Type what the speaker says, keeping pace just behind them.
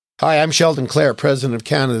Hi, I'm Sheldon Clare, President of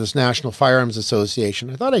Canada's National Firearms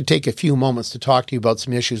Association. I thought I'd take a few moments to talk to you about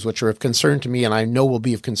some issues which are of concern to me and I know will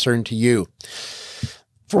be of concern to you.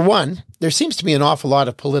 For one, there seems to be an awful lot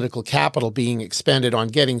of political capital being expended on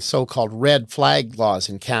getting so-called red flag laws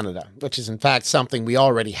in Canada, which is in fact something we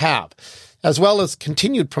already have, as well as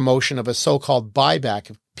continued promotion of a so-called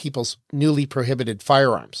buyback of people's newly prohibited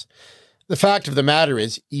firearms. The fact of the matter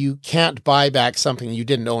is you can't buy back something you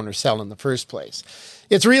didn't own or sell in the first place.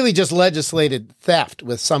 It's really just legislated theft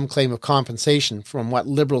with some claim of compensation from what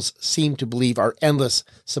Liberals seem to believe are endless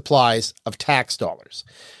supplies of tax dollars.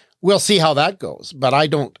 We'll see how that goes, but I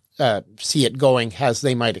don't see it going as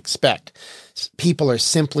they might expect. People are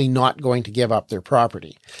simply not going to give up their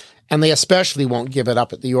property, and they especially won't give it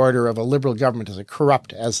up at the order of a Liberal government as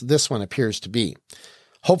corrupt as this one appears to be.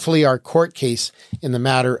 Hopefully our court case in the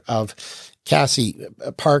matter of Cassie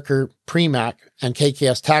Parker, Premac, and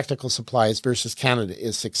KKS Tactical Supplies versus Canada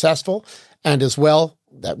is successful, and as well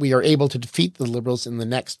that we are able to defeat the Liberals in the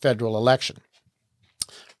next federal election.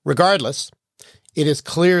 Regardless, it is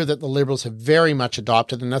clear that the Liberals have very much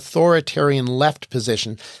adopted an authoritarian left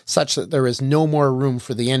position such that there is no more room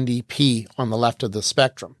for the NDP on the left of the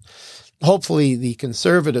spectrum. Hopefully, the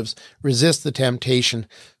Conservatives resist the temptation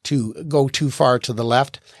to go too far to the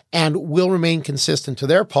left and will remain consistent to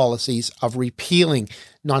their policies of repealing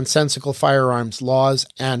nonsensical firearms laws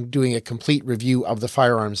and doing a complete review of the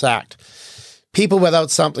Firearms Act. People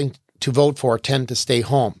without something to vote for tend to stay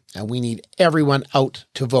home, and we need everyone out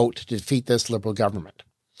to vote to defeat this Liberal government.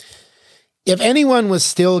 If anyone was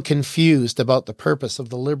still confused about the purpose of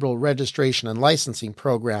the Liberal registration and licensing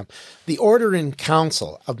program, the Order in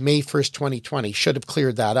Council of May 1st, 2020 should have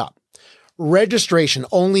cleared that up. Registration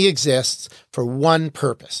only exists for one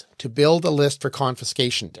purpose, to build a list for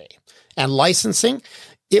confiscation day. And licensing,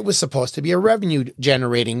 it was supposed to be a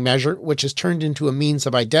revenue-generating measure, which has turned into a means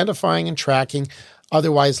of identifying and tracking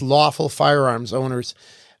otherwise lawful firearms owners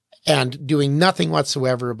and doing nothing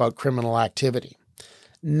whatsoever about criminal activity.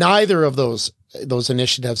 Neither of those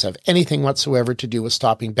initiatives have anything whatsoever to do with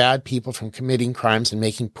stopping bad people from committing crimes and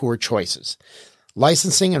making poor choices.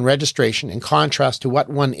 Licensing and registration, in contrast to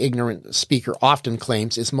what one ignorant speaker often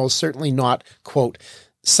claims, is most certainly not, quote,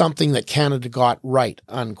 something that Canada got right,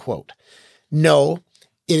 unquote. No,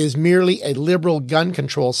 it is merely a Liberal gun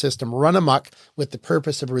control system run amok with the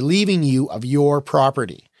purpose of relieving you of your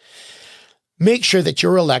property. Make sure that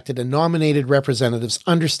your elected and nominated representatives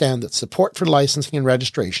understand that support for licensing and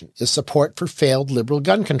registration is support for failed Liberal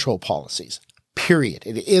gun control policies. Period.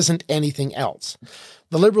 It isn't anything else.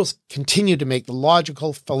 The Liberals continue to make the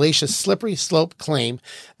logical, fallacious, slippery slope claim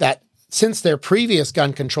that since their previous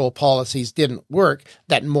gun control policies didn't work,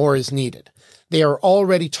 that more is needed. They are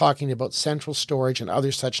already talking about central storage and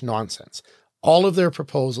other such nonsense. All of their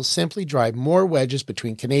proposals simply drive more wedges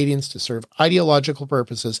between Canadians to serve ideological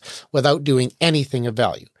purposes without doing anything of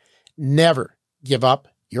value. Never give up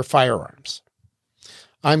your firearms.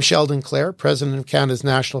 I'm Sheldon Clare, President of Canada's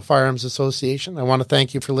National Firearms Association. I want to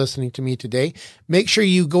thank you for listening to me today. Make sure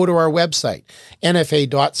you go to our website,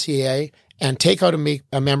 nfa.ca, and take out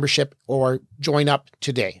a membership or join up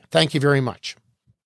today. Thank you very much.